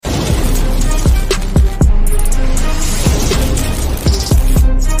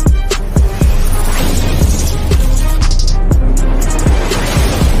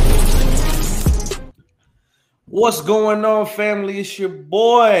What's going on, family? It's your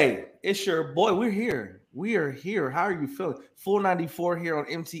boy. It's your boy. We're here. We are here. How are you feeling? Full 94 here on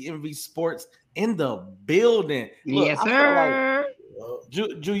MTMV Sports in the building. Look, Yes, I sir. feel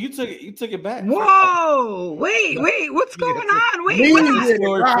like Drew, you took it back. Whoa! Wait! What's going on? Wait, Me what with happened? it,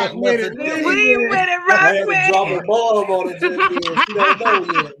 rock with it. We with it, I rock had with to drop a it. bomb on it just then. She don't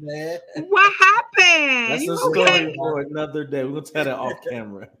know yet, man. What happened? That's You a story okay? for another day. We'll tell that off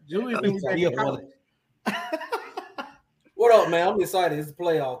camera. Julie I'm think we back telling in you college. what- What up, man? I'm excited. It's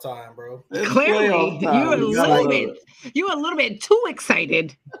playoff time, bro. It's Clearly, playoff time. you're a We gotta little love bit. You're a little bit too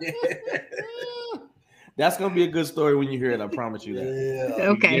excited. That's gonna be a good story when you hear it. I promise you that. Yeah.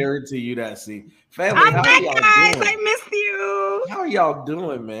 Okay. I guarantee you that. See, family, I'm how are back, y'all guys. doing? I missed you. How are y'all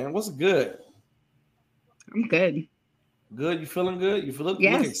doing, man? What's good? I'm good. Good? You feeling good? You look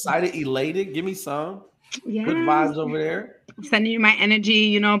Yes. excited, elated? Give me some. Yeah. Good vibes over there. Sending you my energy.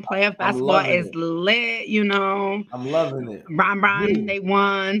 You know, playoff basketball loving is it. lit. You know, I'm loving it. Bron, they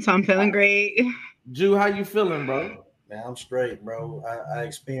won, so I'm feeling great. Jew, how you feeling, bro? Man, I'm straight, bro. I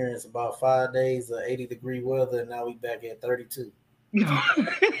experienced about 5 days of 80-degree weather, and now we back at 32. No. You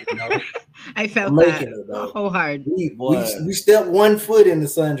know? I felt I'm that making it, though. whole hard. We stepped 1 foot in the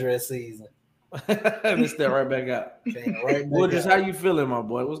sundress season. Let step right back out. Right Woodris, how you feeling, my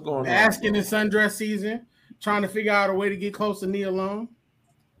boy? What's going on? Asking in sundress season, trying to figure out a way to get close to Nia Long.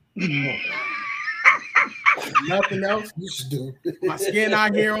 Nothing else. You should do. My skin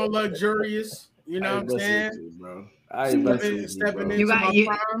out here on luxurious. You know what I'm saying? You, bro. I ain't messing with you, bro. Stepping in. You to got my you.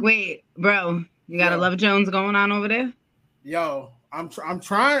 prime. Wait, bro. You got a Yeah. Love Jones going on over there? Yo, I'm trying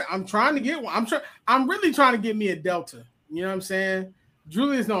to get one. I'm really trying to get me a Delta. You know what I'm saying?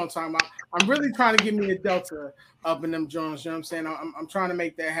 Julius know what I'm talking about. I'm really trying to get me a Delta up in them Jones. You know what I'm saying? I'm trying to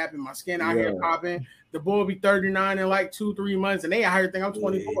make that happen. My skin out here popping. The boy will be 39 in like 2-3 months, and they out here think I'm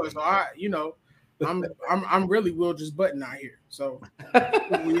 24. So I'm really Will just button out here. So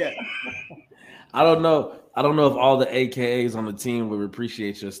yeah. I don't know if all the AKAs on the team would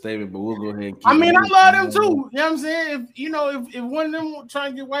appreciate your statement, but we'll go ahead and keep I mean, it I love them too. You know what I'm saying? If one of them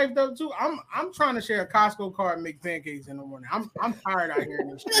trying to get wiped up too, I'm trying to share a Costco card and make pancakes in the morning. I'm tired out here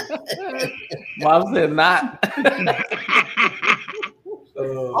in this shit. Mom said not.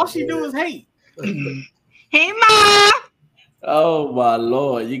 All she do is hate. Hey, Ma. Oh my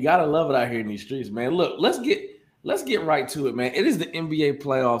Lord, you gotta love it out here in these streets, man. Look, let's get right to it, man. It is the NBA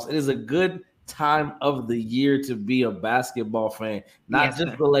playoffs. It is a good time of the year to be a basketball fan, not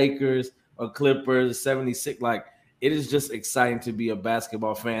just the Lakers or Clippers, 76. Like, it is just exciting to be a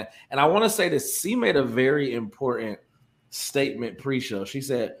basketball fan. And I want to say this: C made a very important statement pre-show. She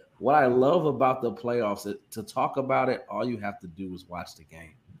said, "What I love about the playoffs is to talk about it, all you have to do is watch the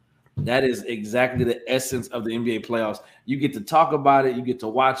game." That is exactly the essence of the NBA playoffs. You get to talk about it, you get to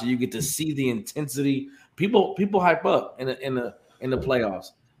watch it, you get to see the intensity. People hype up in the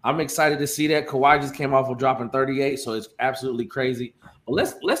playoffs. I'm excited to see that. Kawhi just came off of dropping 38, so it's absolutely crazy. But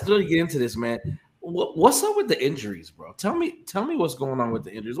let's really get into this, man. What's up with the injuries, bro? Tell me what's going on with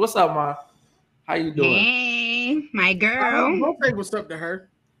the injuries. What's up, Ma? How you doing? Hey, my girl. Don't say what's up to her.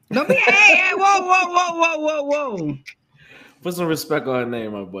 Don't be. Hey, whoa. Put some respect on her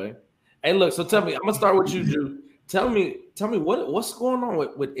name, my boy. Hey, look. So tell me, I'm gonna start with you, Drew. Tell me what's going on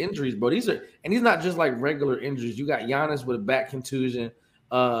with injuries, bro. These not just like regular injuries. You got Giannis with a back contusion.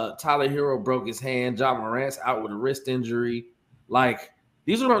 Tyler Hero broke his hand. Ja Morant's out with a wrist injury. Like,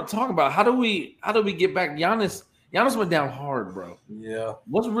 these are what I'm talking about. How do we get back? Giannis went down hard, bro. Yeah.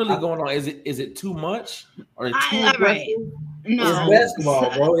 What's really going on? Is it too much or too Right. No. It's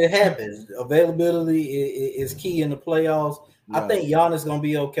basketball, bro. It happens. Availability is key in the playoffs. Yeah. I think Giannis gonna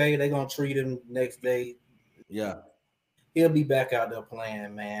be okay. They're gonna treat him next day. Yeah. He'll be back out there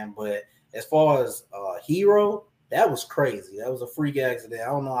playing, man. But as far as Hero, that was crazy. That was a freak accident. I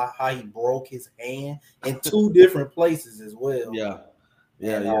don't know how he broke his hand in 2 different places as well. Yeah.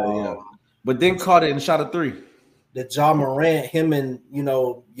 But then caught it and shot a 3. The Ja Morant, him and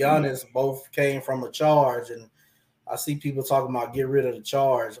Giannis both came from a charge, and I see people talking about get rid of the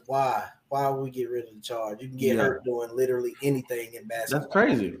charge. Why? Why would we get rid of the charge? You can get hurt doing literally anything in basketball. That's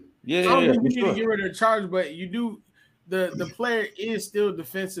crazy. I don't think you need to get rid of the charge, but you do. The player is still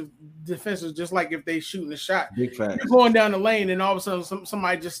defensive, just like if they shooting a shot. Big fact. You're going down the lane, and all of a sudden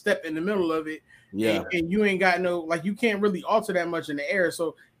somebody just step in the middle of it. Yeah. And you ain't got you can't really alter that much in the air.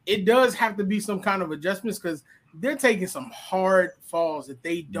 So it does have to be some kind of adjustments because they're taking some hard falls that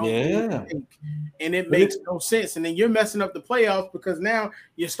they don't think, and it makes no sense. And then you're messing up the playoffs because now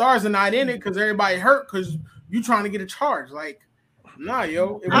your stars are not in it because everybody hurt because you're trying to get a charge. Like, nah,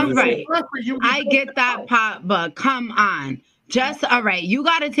 yo. All right. I get that part, but come on. Just all right. You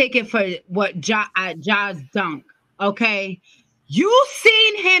got to take it for what Ja's dunk. Okay. You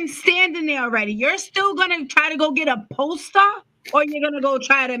seen him standing there already. You're still gonna try to go get a poster, or you're gonna go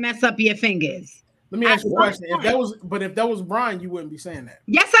try to mess up your fingers? Let me ask you a question. If that was Brian, you wouldn't be saying that.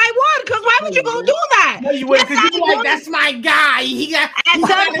 Yes, I would. Because why would you go do that? No, you wouldn't. Because you'd be like, "That's my guy. He got at some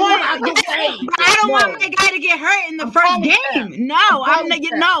point." I don't want my guy to get hurt in the first game. No, I'm not.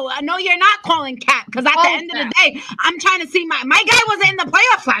 I know you're not calling cap. Because at the end of the day, I'm trying to see my guy wasn't in the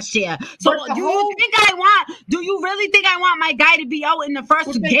playoffs last year. So do you really think I want my guy to be out in the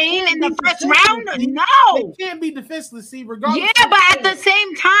first game in the first round? No, they can't be defenseless. See, regardless. Yeah, but at the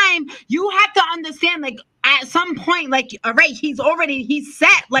same time, you have to understand. Like at some point, like all right, he's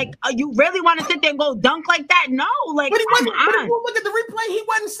set. Like you really want to sit there and go dunk like that? No, like but he wasn't. But if you look at the replay, he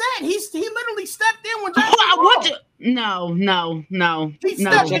wasn't set. He literally stepped in when No. He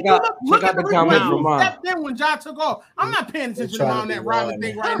stepped. Check out the comment from Ron. He stepped in when John took off. I'm not paying attention to that Rodman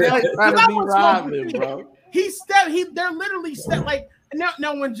thing right now. Trying to be Rodman, bro. He stepped. They're literally stepped. Like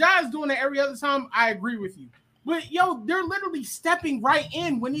now when John's doing it every other time, I agree with you. But they're literally stepping right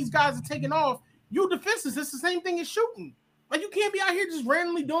in when these guys are taking off. You defenses, it's the same thing as shooting. Like you can't be out here just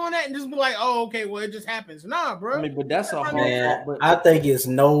randomly doing that and just be like, "Oh, okay, well it just happens." Nah, bro. I mean, but that's a man. I think it's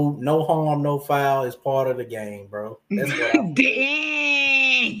no harm, no foul is part of the game, bro. That's what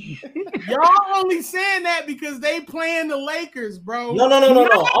Dang. Y'all only saying that because they playing the Lakers, bro. No. I'm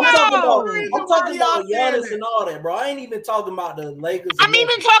talking about Giannis and all that, bro. I ain't even talking about the Lakers. I'm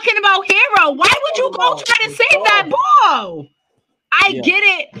even talking about Hero. Why would you go try to save that ball? I get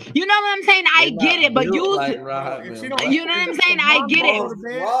it. You know what I'm saying? I get it, but you know what I'm saying? I get it.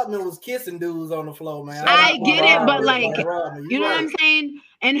 Rodman was kissing dudes on the floor, man. I get it, but like, you know what I'm saying?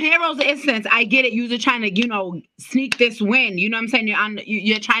 In Hero's instance, I get it. You're trying to, sneak this win. You know what I'm saying?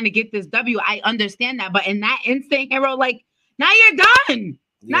 You're trying to get this W. I understand that, but in that instant, Hero, like, now you're done.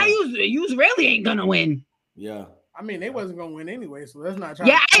 Yeah. Now you really ain't gonna win. Yeah. I mean, they wasn't gonna win anyway, so let's not try.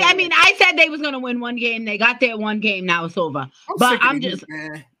 Yeah, I said they was gonna win one game. They got their one game. Now it's over. I'm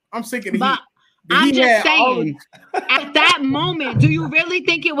sick of the heat. I'm just saying, at that moment, do you really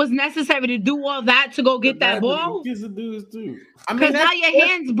think it was necessary to do all that to go get that ball? Because now your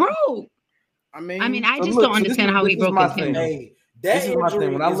hands broke. I just don't understand how he broke his hand. This is my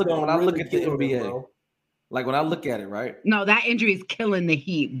thing. When I look at the NBA. Like when I look at it, right? No, that injury is killing the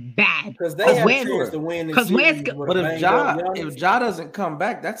Heat bad. Because they have a chance to win this series. But if Ja doesn't come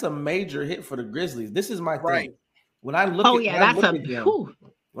back, that's a major hit for the Grizzlies. This is my thing. Right. When I look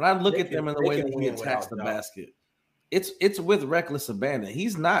when I look at them and the way that he attacks the basket, it's with reckless abandon.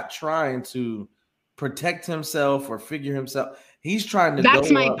 He's not trying to protect himself or figure himself. He's trying to That's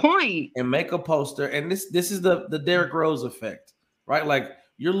my point. And make a poster. And this is the Derrick Rose effect, right? Like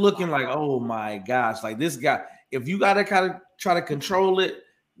you're looking like, oh my gosh, like this guy, if you got to kind of try to control it,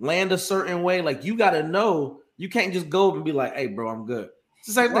 land a certain way, like you got to know, you can't just go and be like, hey, bro, I'm good. It's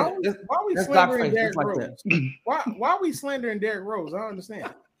the same thing. Why are we slandering Derrick Rose? Why are we slandering Derrick Rose? I don't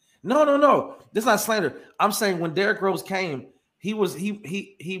understand. No. This is not slander. I'm saying when Derrick Rose came, he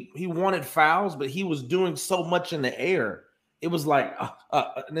wanted fouls, but he was doing so much in the air. It was like,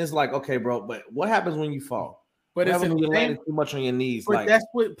 and it's like, okay, bro, but what happens when you fall? But it's when you landed too much on your knees. But that's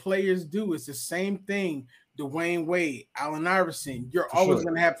what players do. It's the same thing. Dwayne Wade, Allen Iverson. You're always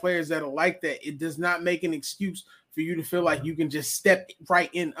going to have players that are like that. It does not make an excuse for you to feel like you can just step right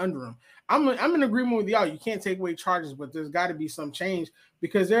in under them. I'm in agreement with y'all. You can't take away charges, but there's got to be some change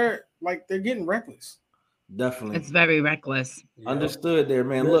because they're getting reckless. Definitely, it's very reckless. Understood there,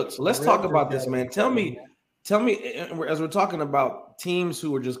 man. Look, so let's talk about this, man. Tell me, as we're talking about teams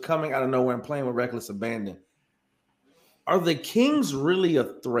who are just coming out of nowhere and playing with reckless abandon. Are the Kings really a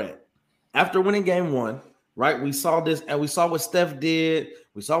threat? After winning game one, right? We saw this, and we saw what Steph did.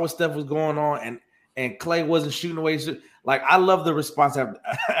 We saw what Steph was going on, and Clay wasn't shooting away. Like, I love the response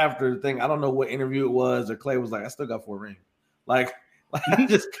after the thing. I don't know what interview it was, or Clay was like, I still got 4 rings. Like he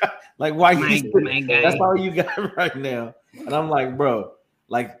just got, like, why that's all you got right now. And I'm like, bro,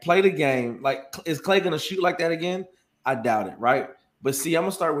 like, play the game. Like, is Clay going to shoot like that again? I doubt it, right? But see, I'm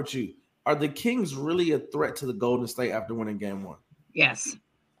going to start with you. Are the Kings really a threat to the Golden State after winning game one? Yes.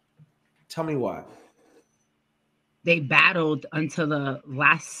 Tell me why. They battled until the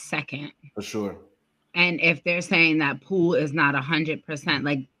last second. For sure. And if they're saying that Poole is not 100%,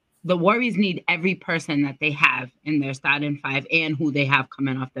 like the Warriors need every person that they have in their starting five and who they have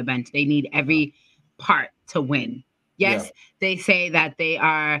coming off the bench. They need every part to win. Yes, They say that they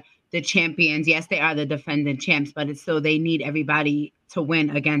are the champions. Yes, they are the defending champs, but it's still they need everybody to win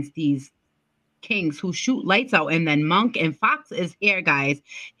against these Kings who shoot lights out. And then Monk and Fox is here, guys.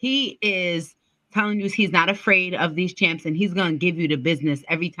 He is telling you he's not afraid of these champs, and he's going to give you the business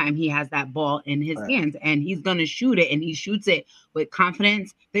every time he has that ball in his hands, and he's going to shoot it, and he shoots it with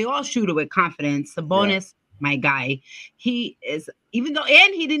confidence. They all shoot it with confidence. Sabonis, my guy, he is, even though,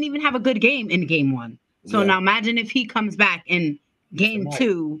 and he didn't even have a good game in game 1. So now imagine if he comes back in game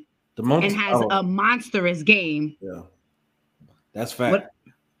 2 and has a monstrous game. Yeah, that's fact.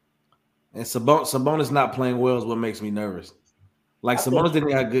 And Sabonis not playing well is what makes me nervous. Like Sabonis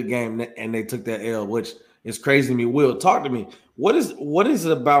didn't have a good game, and they took that L, which is crazy to me. Will, talk to me. What is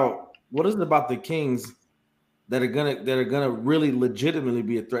it about the Kings that are gonna really legitimately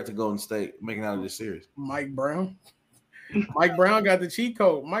be a threat to Golden State making out of this series? Mike Brown. Mike Brown got the cheat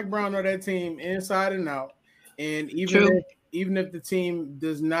code. Mike Brown know that team inside and out. And even if the team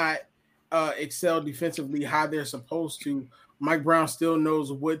does not excel defensively how they're supposed to, Mike Brown still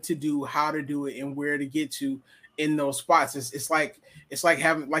knows what to do, how to do it, and where to get to in those spots. It's like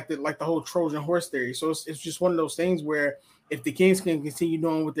having like the whole Trojan horse theory. So it's just one of those things where if the Kings can continue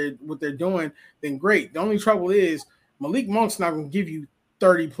doing what they're doing, then great. The only trouble is Malik Monk's not going to give you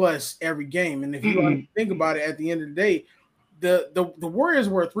 30 plus every game. And if you want to think about it, at the end of the day, the Warriors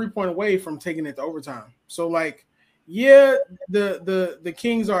were a 3-point away from taking it to overtime. So like, yeah, the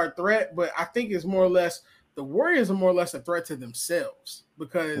Kings are a threat, but I think it's more or less the Warriors are more or less a threat to themselves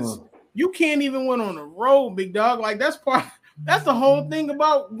because you can't even win on the road, big dog. Like that's the whole thing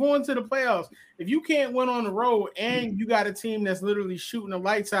about going to the playoffs. If you can't win on the road and you got a team that's literally shooting the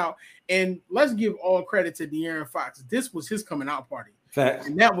lights out, and let's give all credit to De'Aaron Fox. This was his coming out party. Facts.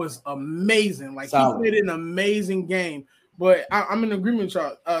 And that was amazing. Like Solid. He played an amazing game. But I'm in agreement with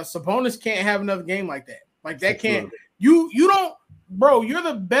y'all. Sabonis can't have another game like that. Like that can't. You don't, bro. You're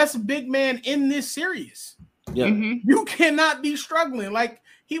the best big man in this series. Yeah. You cannot be struggling. Like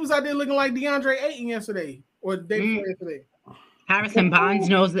he was out there looking like DeAndre Ayton yesterday or the day before yesterday. Harrison Barnes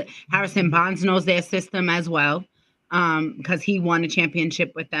knows their system as well, because he won a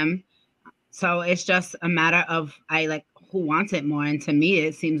championship with them. So it's just a matter of who wants it more. And to me,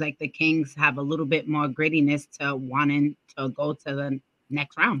 it seems like the Kings have a little bit more grittiness to wanting to go to the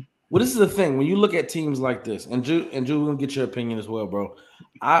next round. Well, this is the thing. When you look at teams like this, and Drew, we're going to get your opinion as well, bro.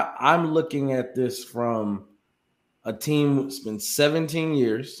 I'm looking at this from a team who's been 17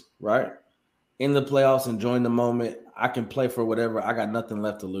 years, right, in the playoffs, enjoying the moment. I can play for whatever. I got nothing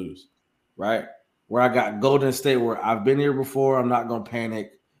left to lose, right? Where I got Golden State, where I've been here before. I'm not going to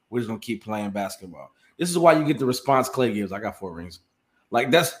panic. We're just going to keep playing basketball. This is why you get the response Clay gives. I got 4 rings. Like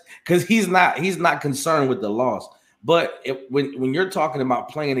that's because he's not concerned with the loss. But when you're talking about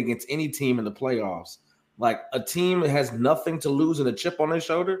playing against any team in the playoffs, like a team that has nothing to lose and a chip on their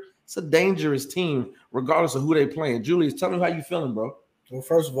shoulder, it's a dangerous team, regardless of who they playing. Julius, tell me how you feeling, bro. Well,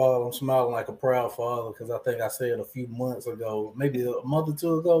 first of all, I'm smiling like a proud father because I think I said a few months ago, maybe a month or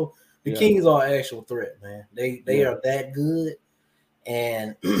 2 ago, the Kings are an actual threat, man. They are that good.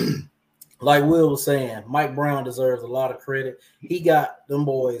 And like Will was saying, Mike Brown deserves a lot of credit. He got them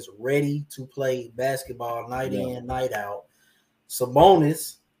boys ready to play basketball night in, night out.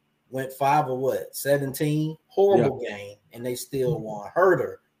 Sabonis went 17? Horrible game, and they still won.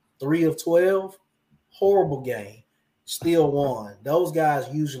 Herter, 3 of 12, horrible game, still won. Those guys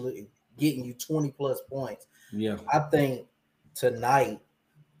usually getting you 20-plus points. Yeah. I think tonight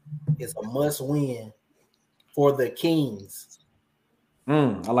is a must-win for the Kings.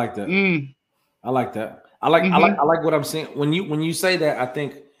 I like that. I like that. I like what I'm saying. When you say that, I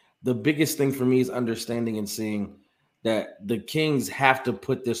think the biggest thing for me is understanding and seeing that the Kings have to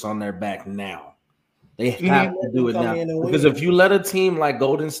put this on their back now. They have to do it now. Because if you let a team like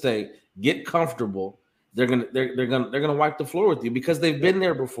Golden State get comfortable, they're gonna wipe the floor with you because they've been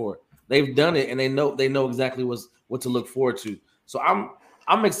there before. They've done it and they know exactly what to look forward to. So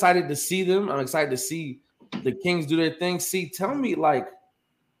I'm excited to see them. I'm excited to see the Kings do their thing. See, tell me, like,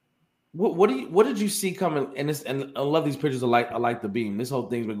 what did you see coming? And I love these pictures of like the beam. This whole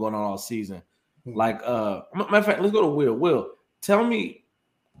thing's been going on all season. Like, matter of fact, let's go to Will. Will, tell me,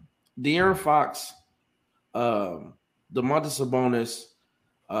 De'Aaron Fox, Domantas Sabonis,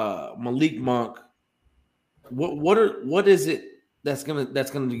 Malik Monk. What is it that's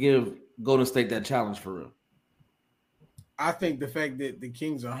gonna give Golden State that challenge for real? I think the fact that the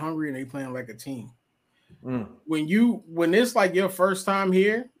Kings are hungry and they playing like a team. When it's like your first time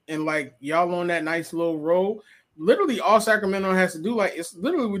here and like y'all on that nice little roll, literally all Sacramento has to do, like it's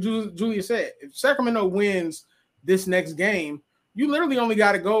literally what Julia said. If Sacramento wins this next game, you literally only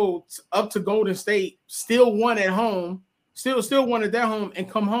got to go up to Golden State, still won at home, still won at their home, and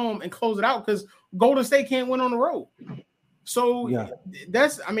come home and close it out because Golden State can't win on the road. So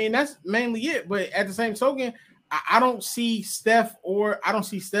that's mainly it. But at the same token, I don't see Steph,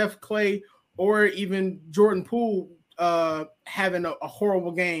 Clay, or even Jordan Poole having a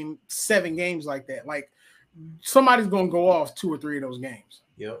horrible game, 7 games like that. Like somebody's gonna go off 2 or 3 of those games.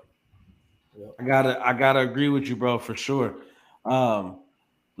 Yep. I gotta agree with you, bro, for sure.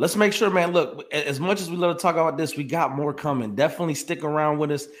 Let's make sure, man. Look, as much as we love to talk about this, we got more coming. Definitely stick around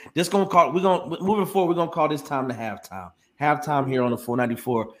with us. Moving forward, we're gonna call this time to halftime. Halftime here on the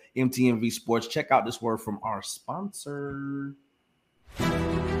 494 MTMV Sports. Check out this word from our sponsor.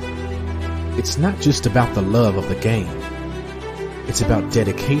 It's not just about the love of the game. It's about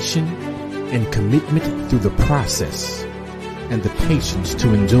dedication and commitment through the process and the patience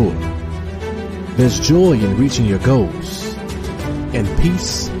to endure. There's joy in reaching your goals and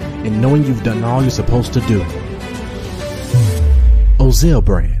peace in knowing you've done all you're supposed to do. Ozell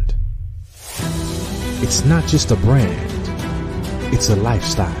brand. It's not just a brand, it's a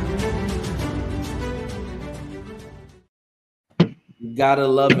lifestyle. You gotta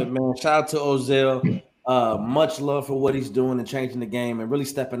love it, man. Shout out to Ozell. Much love for what he's doing and changing the game and really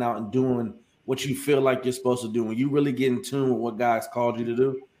stepping out and doing what you feel like you're supposed to do. When you really get in tune with what God's called you to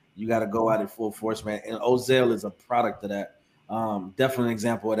do, you got to go out in full force, man. And Ozell is a product of that. Definitely an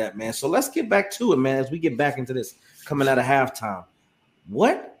example of that, man. So let's get back to it, man, as we get back into this coming out of halftime.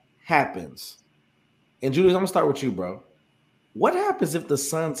 What happens? And Julius, I'm going to start with you, bro. What happens if the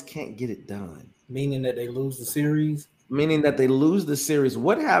Suns can't get it done? Meaning that they lose the series? Meaning that they lose the series.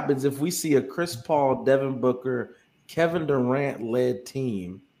 What happens if we see a Chris Paul, Devin Booker, Kevin Durant-led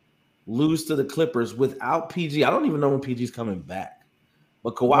team lose to the Clippers without PG? I don't even know when PG's coming back.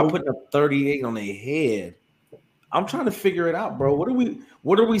 But Kawhi putting up 38 on their head. I'm trying to figure it out, bro. What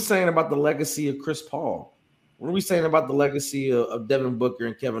are we saying about the legacy of Chris Paul? What are we saying about the legacy of Devin Booker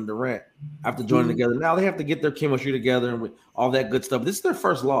and Kevin Durant after joining together? Now they have to get their chemistry together and with all that good stuff. This is their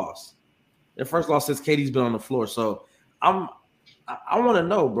first loss. Their first loss since KD's been on the floor. So I want to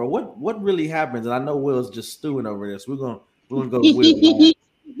know, bro, what really happens? And I know Will's just stewing over this. We're gonna go with Will.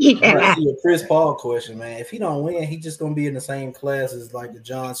 Yeah. A Chris Paul question, man. If he don't win, he's just gonna be in the same class as like the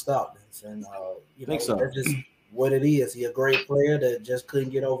John Stocktons, and that's just what it is. He's a great player that just couldn't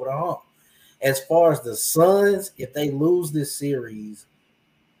get over the hump. As far as the Suns, if they lose this series,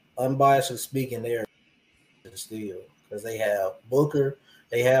 unbiasedly speaking, they're still because they have Booker,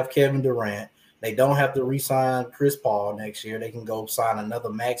 they have Kevin Durant. They don't have to re-sign Chris Paul next year. They can go sign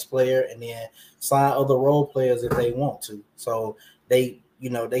another max player and then sign other role players if they want to. So they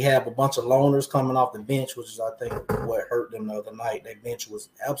have a bunch of loners coming off the bench, which is, I think, what hurt them the other night. Their bench was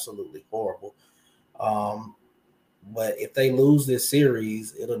absolutely horrible. But if they lose this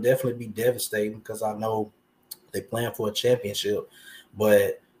series, it'll definitely be devastating because I know they're playing for a championship.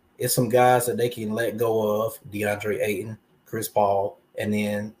 But it's some guys that they can let go of, DeAndre Ayton, Chris Paul, and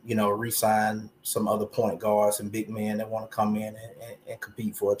then, re-sign some other point guards and big men that want to come in and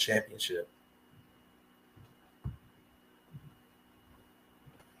compete for a championship.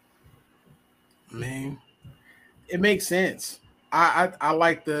 Man, it makes sense. I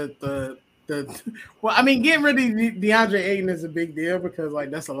like the well, I mean, getting rid of DeAndre Ayton is a big deal because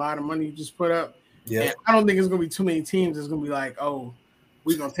like that's a lot of money you just put up. Yeah, and I don't think it's gonna be too many teams that's gonna be like, oh,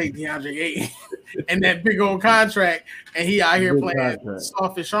 we're gonna take DeAndre Ayton and that big old contract, and he out here playing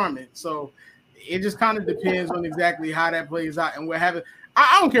soft and charming. So it just kind of depends on exactly how that plays out and what happens.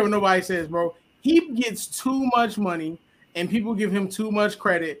 I don't care what nobody says, bro. He gets too much money, and people give him too much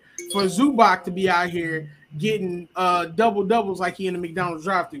credit for Zubac to be out here getting double doubles like he in the McDonald's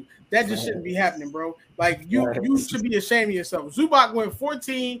drive-thru. That just shouldn't be happening, bro. Like you should be ashamed of yourself. Zubac went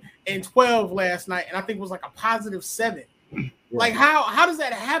 14 and 12 last night, and I think it was like a positive 7. Yeah. Like how does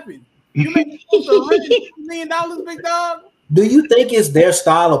that happen? You make $100 million, big dog. Do you think it's their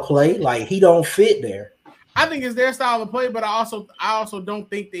style of play? Like he don't fit there? I think it's their style of play, but I also don't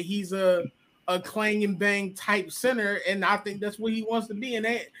think that he's a clang and bang type center, and I think that's what he wants to be. And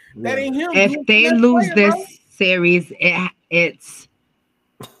that ain't him. If they lose this series, it's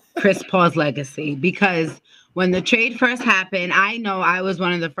Chris Paul's legacy, because when the trade first happened, I know I was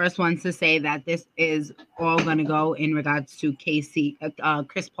one of the first ones to say that this is all going to go in regards to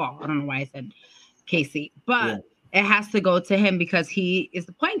Chris Paul. I don't know why I said KC, but it has to go to him because he is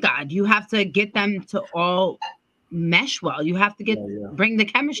the point guard. You have to get them to all mesh well. You have to bring the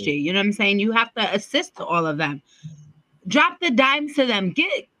chemistry. You know what I'm saying? You have to assist to all of them. Drop the dimes to them.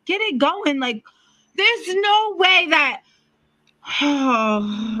 Get it going. Like, there's no way that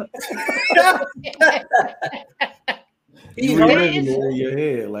you were in your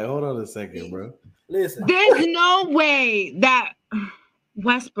head. Like, hold on a second, bro. Listen. There's no way that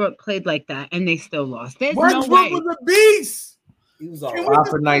Westbrook played like that and they still lost. There's Westbrook no way. Was a beast. He was all 5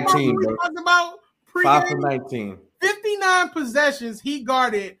 for 19, bro. 5 for 19. 59 possessions he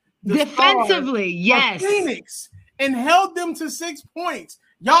guarded defensively, yes. Phoenix and held them to 6 points.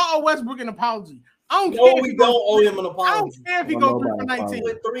 Y'all owe Westbrook an apology. I don't No, care. we don't owe him an apology. I don't care if he Well, goes 3 for nobody 19. He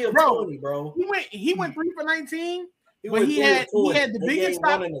went 3 of Bro, 20, bro. He went 3 for 19. He But went he 3 had of 20. the They biggest gave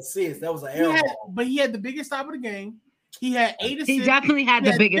stop. 1 assist. That was an error ball. But he had the biggest stop of the game. He had 8 assists. He definitely had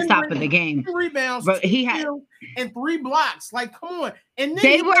the biggest stop of the game. 10 rebounds, But 2 he had steals, and 3 blocks. Like, come on. And then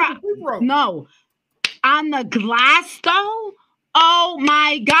they he were made the free throw. no on the glass though. Oh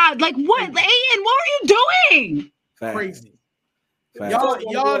my God! Like what, Ian? What are you doing? Facts. Crazy. Facts.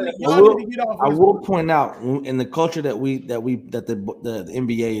 Y'all need to get off. I will point out in the culture that the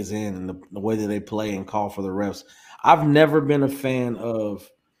NBA is in and the way that they play and call for the refs. I've never been a fan of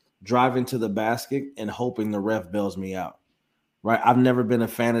driving to the basket and hoping the ref bails me out. Right? I've never been a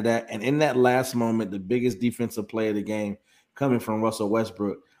fan of that. And in that last moment, the biggest defensive play of the game coming from Russell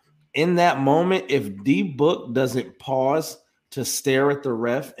Westbrook. In that moment, if D Book doesn't pause to stare at the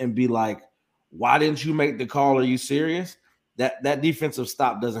ref and be like, "Why didn't you make the call? Are you serious?" That defensive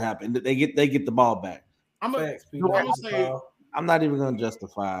stop doesn't happen. They get the ball back. I'm not even going to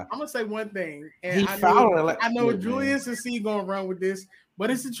justify. I'm going to say one thing. And I know Julius and C going to run with this,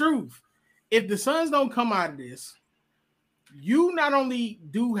 but it's the truth. If the Suns don't come out of this, you not only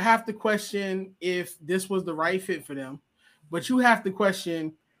do have to question if this was the right fit for them, but you have to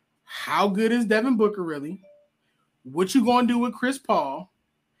question how good is Devin Booker really? What you going to do with Chris Paul?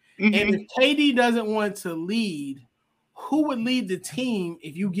 Mm-hmm. And if KD doesn't want to lead, who would lead the team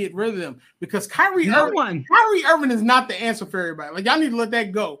if you get rid of them? Because Kyrie Irving is not the answer for everybody. Like, y'all need to let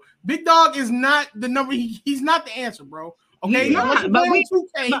that go. Big Dog is not the number. He's not the answer, bro. Okay, but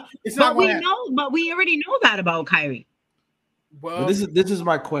we already know that about Kyrie. Well, this is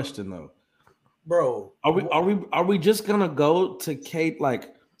my question though, bro. Are we just gonna go to Kate?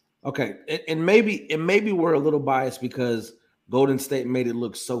 Like, okay, and maybe we're a little biased because Golden State made it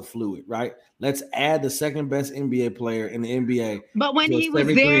look so fluid, right? Let's add the second best NBA player in the NBA. But when he was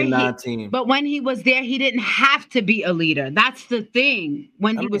there, he didn't have to be a leader. That's the thing.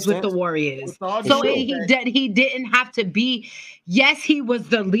 When he was with the Warriors, so he didn't have to be. Yes, he was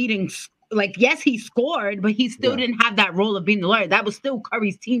the leading. Like, yes, he scored, but he still didn't have that role of being the leader. That was still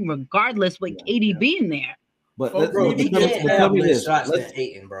Curry's team, regardless with KD being there. But he can't have less shots than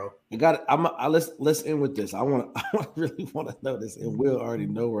Ayton, bro. You got it. Let's end with this. I really want to know this, and Will already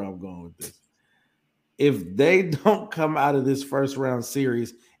know where I'm going with this. If they don't come out of this first round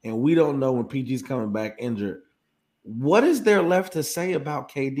series, and we don't know when PG's coming back injured, what is there left to say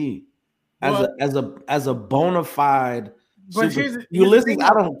about KD as a bona fide? But Ulysses, I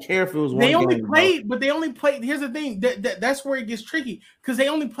don't care if it was one. They only played. Here's the thing. That's where it gets tricky because they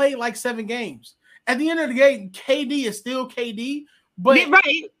only played like 7 games. At the end of the day, KD is still KD. But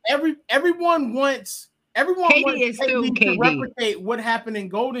everyone wants KD to replicate what happened in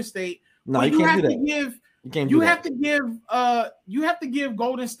Golden State. No, you can't do that. You have to give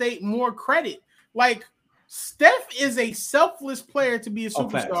Golden State more credit. Like, Steph is a selfless player to be a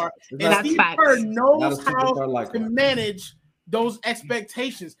superstar, and Steve Kerr knows how to manage those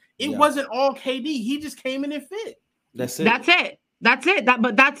expectations. It wasn't all KD; he just came in and fit. That's it.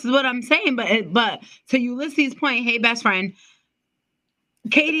 But that's what I'm saying. But to Ulysses' point, hey, best friend,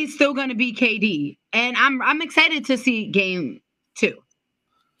 KD's still going to be KD, and I'm excited to see game 2.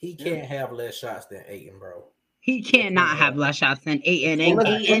 He can't have less shots than Ayton, bro. He cannot have less shots than Ayton, and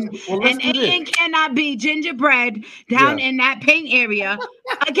Ayton cannot be gingerbread down in that paint area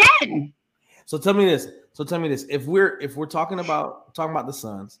again. So tell me this. If we're talking about the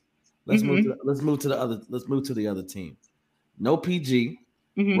Suns, let's move to the other team. No PG.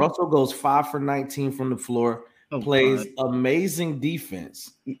 Mm-hmm. Russell goes 5 for 19 from the floor. Plays amazing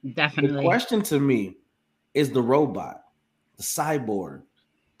defense. Definitely. The question to me is the robot, the cyborg,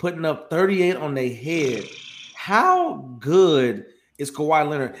 putting up 38 on their head. How good is Kawhi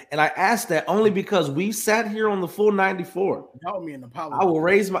Leonard? And I asked that only because we sat here on the full 94. Help me an apology. I will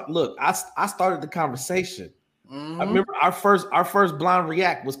raise my look. I started the conversation. Mm-hmm. I remember our first blind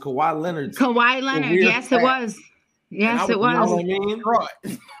react was Kawhi Leonard. Yes, it was. Yes, it was. You know what I mean?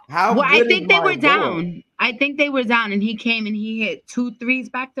 I think they were down. I think they were down, and he came and he hit 2 threes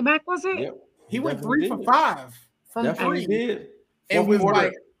back to back. Was it? Yep. He went 3 for 5 from definitely 3. Did.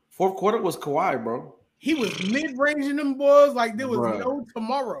 Fourth quarter was Kawhi, bro. He was mid-ranging them boys like there was no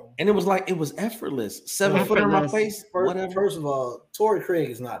tomorrow. And it was effortless. 7 foot in my face. First of all, Torrey Craig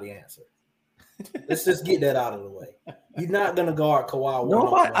is not the answer. Let's just get that out of the way. You're not gonna guard Kawhi.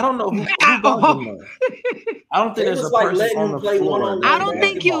 Nobody. I don't know who guards him. I don't think there's a person letting him play one-on-one. I don't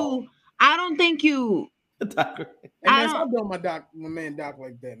think you. And man, stop doing my man Doc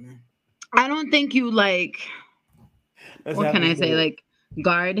like that, man. I don't think you like. What can I say? Like,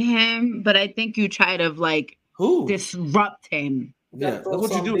 guard him, but I think you try to like Who? disrupt him. Yeah, that's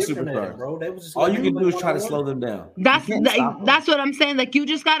what you do with superstars, bro. They was just all you can do is try to slow them down. That's what I'm saying. Like you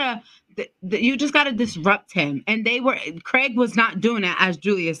just gotta disrupt him. And Craig was not doing it, as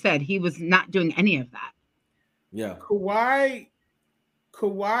Julia said. He was not doing any of that. Yeah, Kawhi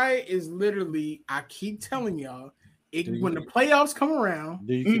is literally. I keep telling y'all, when the playoffs come around,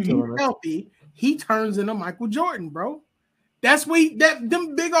 he's healthy. He turns into Michael Jordan, bro. That's where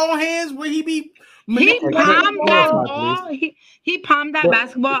them big old hands where he be. He palmed that ball. He palmed that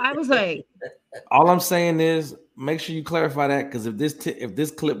basketball. I was like, all I'm saying is make sure you clarify that, because if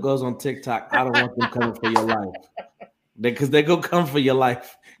this clip goes on TikTok, I don't want them coming for your life. Because they go come for your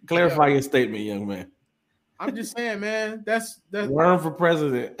life. Clarify your statement, young man. I'm just saying, man. That's run for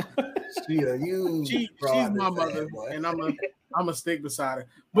president. She's my mother, and I'm a stick beside her.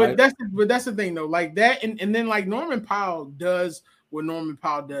 But that's the thing though. Like that, and then like Norman Powell does what Norman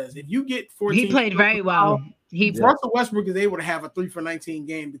Powell does. If you get 14, he played very well. Russell Westbrook is able to have a 3-for-19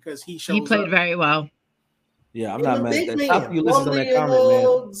 game because he played very well. Yeah, I'm not mad at that. Stop you listen to that comment, man.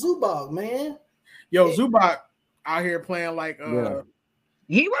 Zubac, man. Yo, Zubac out here playing like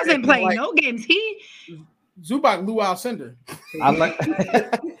he wasn't playing like, no games. Zubac Lou Alcindor. I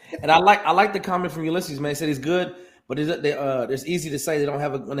like the comment from Ulysses, man. He said he's good, but it's easy to say when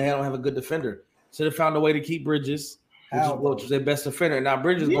they don't have a good defender. So they found a way to keep Bridges, which was their best defender. And now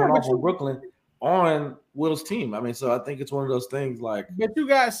Bridges going off from Brooklyn on Will's team. I mean, so I think it's one of those things like. But you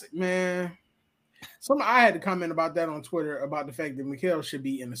guys, man, I had to comment about that on Twitter about the fact that Mikhail should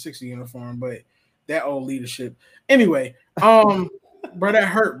be in the 60 uniform, but that old leadership. Anyway, bro, that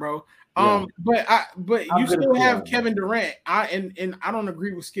hurt, bro. Yeah. But you still have Kevin Durant. I don't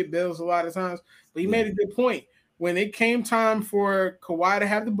agree with Skip Bayless a lot of times, but he made a good point. When it came time for Kawhi to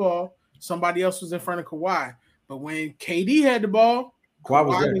have the ball, somebody else was in front of Kawhi. But when KD had the ball, Kawhi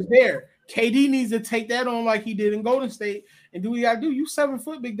was there. KD needs to take that on like he did in Golden State and do what you got to do. You 7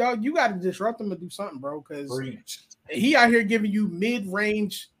 foot, big dog. You got to disrupt him and do something, bro, because he out here giving you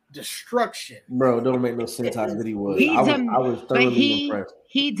mid-range destruction. Bro, don't make no sense how good he was. I was thoroughly impressed.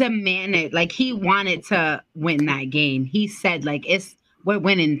 He demanded, like he wanted to win that game. He said, like, we're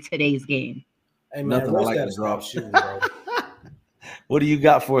winning today's game. Hey, man, nothing like that drop shooting, bro. What do you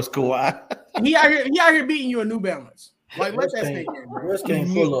got for us, Kawhi? He out here beating you a New Balance. Like, let that stay in, bro. Russ can't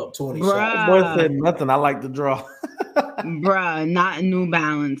pull up 20 shots. Boy said nothing. I like the draw. Bruh, not a New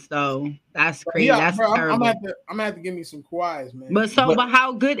Balance though. That's crazy. That's terrible. I'm gonna have to give me some Kawhis, man. But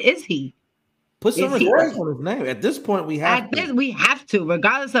how good is he? Put some respect on his name. At this point, we have to,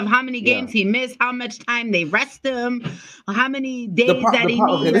 regardless of how many games he missed, how much time they rest him, how many days that he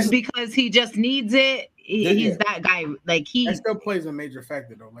needs because he just needs it. He's that guy. Like he still plays a major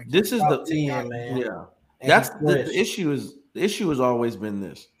factor though. Like this is the team, man. Yeah, that's the issue. The issue has always been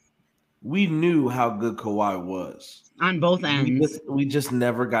this. We knew how good Kawhi was on both ends. We just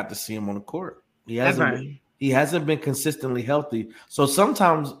never got to see him on the court. He hasn't been consistently healthy. So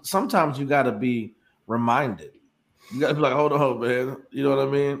sometimes you got to be reminded. You got to be like, hold on, man. You know what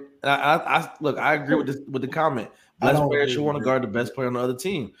I mean? I agree with the comment. Best player should want to guard the best player on the other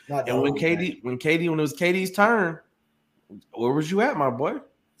team. And when it was KD's turn, where was you at, my boy?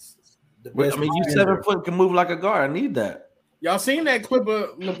 I mean, you 7 foot can move like a guard. I need that. Y'all seen that clip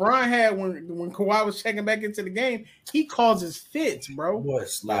of LeBron had when Kawhi was checking back into the game? He causes fits, bro. Boy,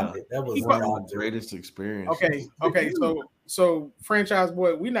 stop it. That was one of the greatest experience. Okay. So franchise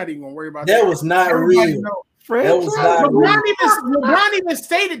boy, we're not even gonna worry about that. That was not real. That was not LeBron even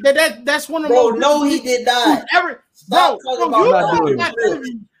stated that's one of the most. No, he did not. Stop talking about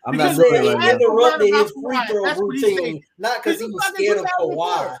I'm not doing it. He interrupted his free throw routine, not because he was scared of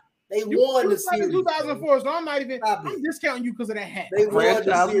Kawhi. They won the series. 2004, so I'm not even. I'm discounting you because of that hat. They won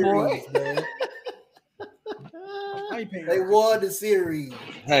the series, man. They won the series.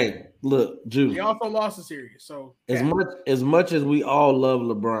 Hey, look, Jude. They also lost the series. So as much as we all love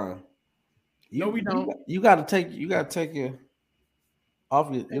LeBron, we don't. You got to take it off.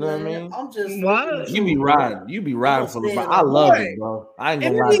 You know what I mean? I'm just what you be riding for LeBron. I love it, bro. I ain't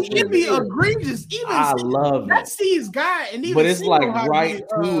gonna lie. It'd be egregious. Even I love that C's guy, and even but it's like right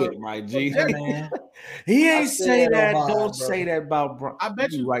to it, my G. Man. He ain't say that. Don't say that about Bron. I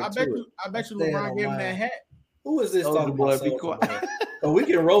bet you LeBron gave him that hat. Who is this talking about? Be quiet. We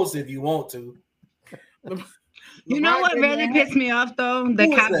can roast if you want to. You know what really pissed me off though? The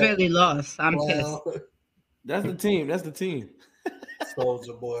Cavs really lost. I'm pissed. That's the team.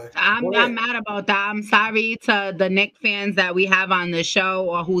 Soldier boy. I'm mad about that. I'm sorry to the Knicks fans that we have on the show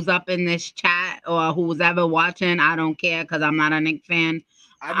or who's up in this chat or who's ever watching. I don't care because I'm not a Knicks fan.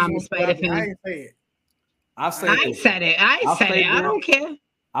 I'm spite of him. I said it. I don't care.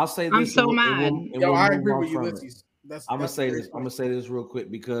 I'll say this. I'm so mad. I agree with Ulysses. I'm gonna say this. I'm gonna say this real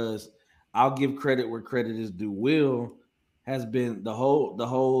quick because I'll give credit where credit is due. Will has been the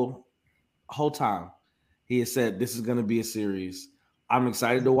whole time. He has said this is gonna be a series. I'm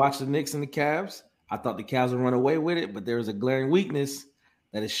excited to watch the Knicks and the Cavs. I thought the Cavs would run away with it, but there is a glaring weakness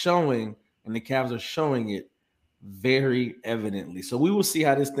that is showing, and the Cavs are showing it very evidently. So we will see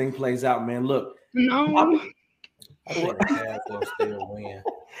how this thing plays out, man. Look, no. I think the Cavs will still win.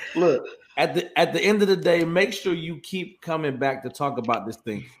 Look, at the end of the day, make sure you keep coming back to talk about this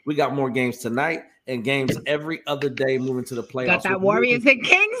thing. We got more games tonight and games every other day moving to the playoffs. Got that Warriors and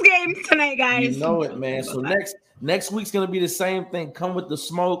Kings games tonight, guys. You know it, man. So next week's gonna be the same thing. Come with the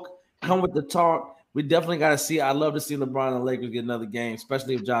smoke, come with the talk. We definitely got to see. I'd love to see LeBron and the Lakers get another game,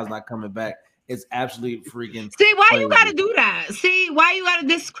 especially if Ja's not coming back. It's absolutely freaking. See, why you got to do that? See, why you got to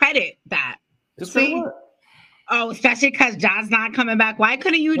discredit that? See what? Oh, especially because Ja's not coming back. Why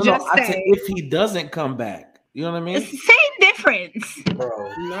couldn't you just say if he doesn't come back? You know what I mean? It's the same difference,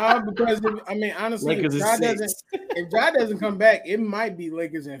 bro. No, because honestly, if Ja doesn't come back, it might be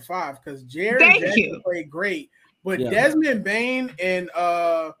Lakers in 5 because Jared played great, but Desmond Bane and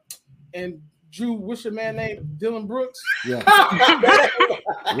Drew, what's your man name? Dylan Brooks. Yeah,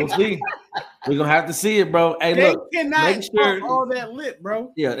 we'll see. We're gonna have to see it, bro. Hey, they look, cannot talk all that lit,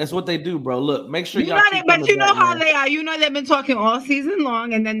 bro. Yeah, that's what they do, bro. Look, make sure y'all. But you know how they are. You know they've been talking all season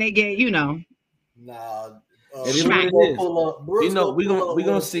long, and then they get, Nah. It is what it is. You know, we're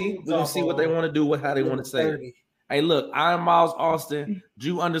gonna see what they want to do, how they want to say it. Hey, look, I'm Miles Austin,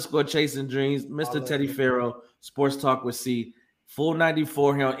 Drew _Chasing Dreams, Mr. Teddy Farrow, Sports Talk with C. Full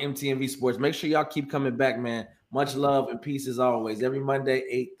 94 here on MTMV Sports. Make sure y'all keep coming back, man. Much love and peace as always. Every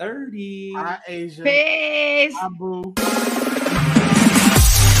Monday, 8:30. Hi, Asia. Peace. Hi, boo.